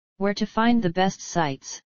Where to find the best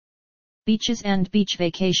sites. Beaches and beach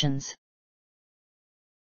vacations.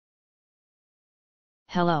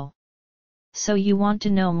 Hello. So you want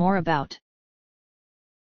to know more about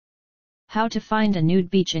how to find a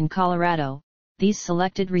nude beach in Colorado? These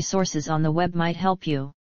selected resources on the web might help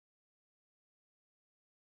you.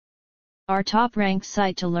 Our top-ranked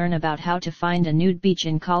site to learn about how to find a nude beach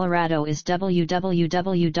in Colorado is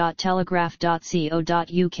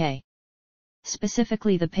www.telegraph.co.uk.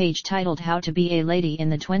 Specifically the page titled How to Be a Lady in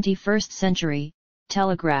the 21st Century,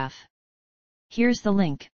 Telegraph. Here's the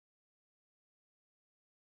link.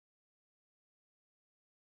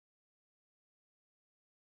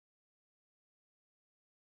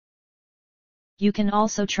 You can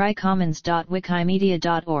also try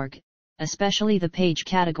commons.wikimedia.org, especially the page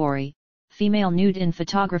category, Female Nude in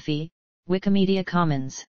Photography, Wikimedia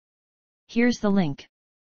Commons. Here's the link.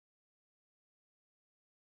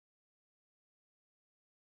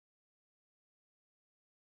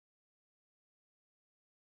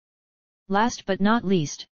 Last but not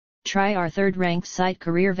least, try our third-ranked site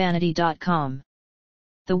careervanity.com.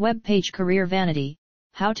 The web page Career Vanity,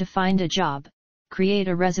 How to Find a Job, Create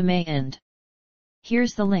a Resume and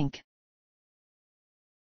here's the link.